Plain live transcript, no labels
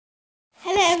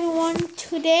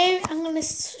Today I'm going to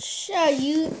show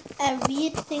you a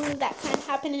weird thing that can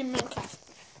happen in Minecraft.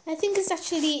 I think it's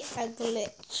actually a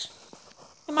glitch.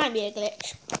 It might be a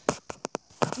glitch.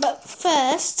 But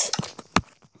first,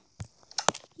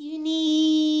 you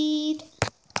need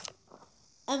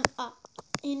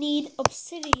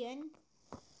obsidian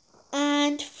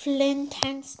and flint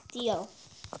and steel.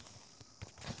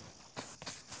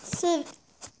 So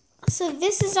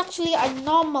this is actually a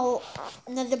normal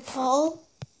nether portal,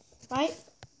 right?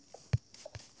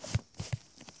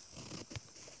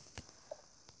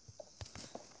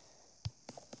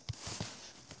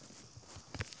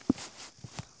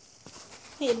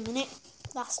 Wait a minute,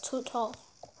 that's too tall.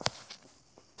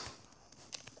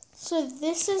 So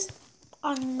this is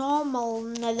a normal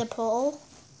nether portal.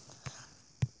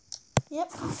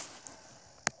 Yep.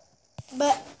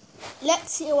 But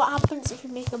let's see what happens if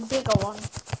we make a bigger one.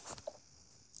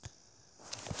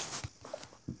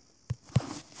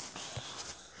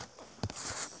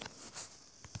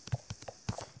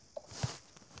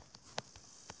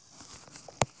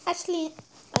 Actually,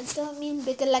 I don't mean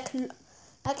bigger,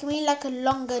 I mean like a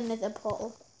longer nether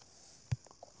portal.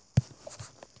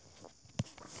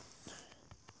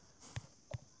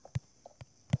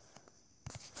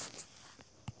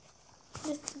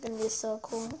 This is gonna be so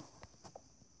cool.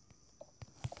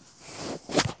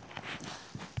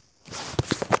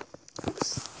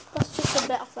 Oops, that's just a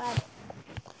bit of red.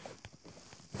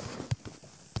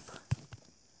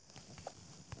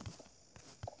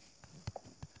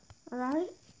 Alright,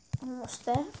 almost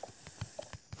there.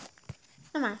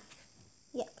 Am I?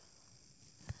 Yep.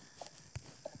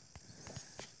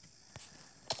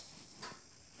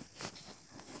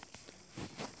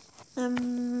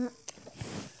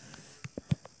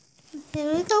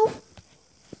 Here we go.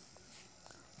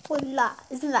 Voila,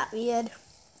 isn't that weird?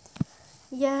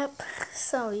 Yep,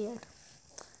 so weird.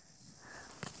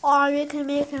 Or you can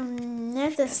make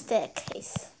another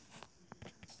staircase.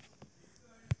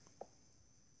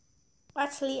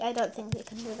 Actually, I don't think we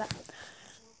can do that.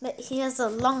 But here's a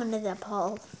long nether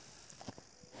portal.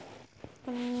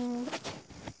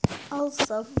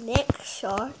 Also, make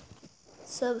sure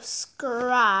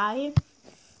subscribe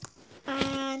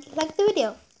and like the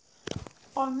video,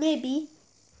 or maybe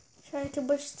try to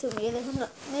push to me.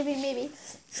 Maybe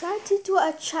try to do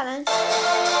a challenge.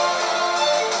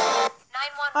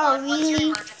 Oh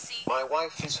really? My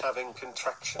wife is having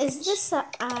contractions. Is this an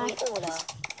ad?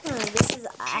 This is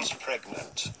an ad. She's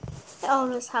pregnant. It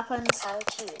always happens. How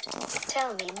cute.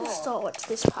 Tell me more. Just don't watch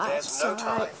this part. There's no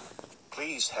time.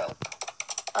 Please help.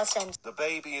 I'll send. The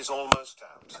baby is almost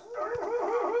out.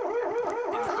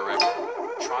 Incorrect.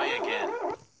 Try again.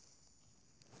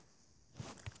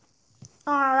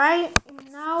 Alright,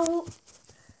 now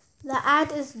the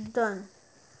ad is done.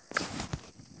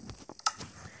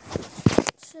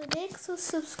 So make sure to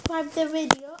subscribe the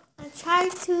video and try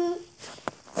to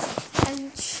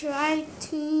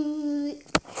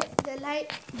hit the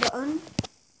like button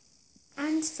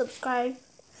and subscribe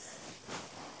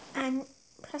and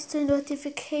press the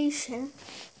notification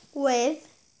with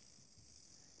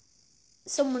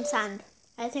someone's hand.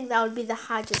 I think that would be the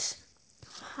hardest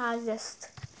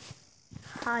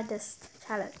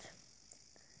challenge.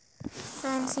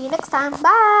 And see you next time.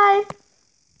 Bye.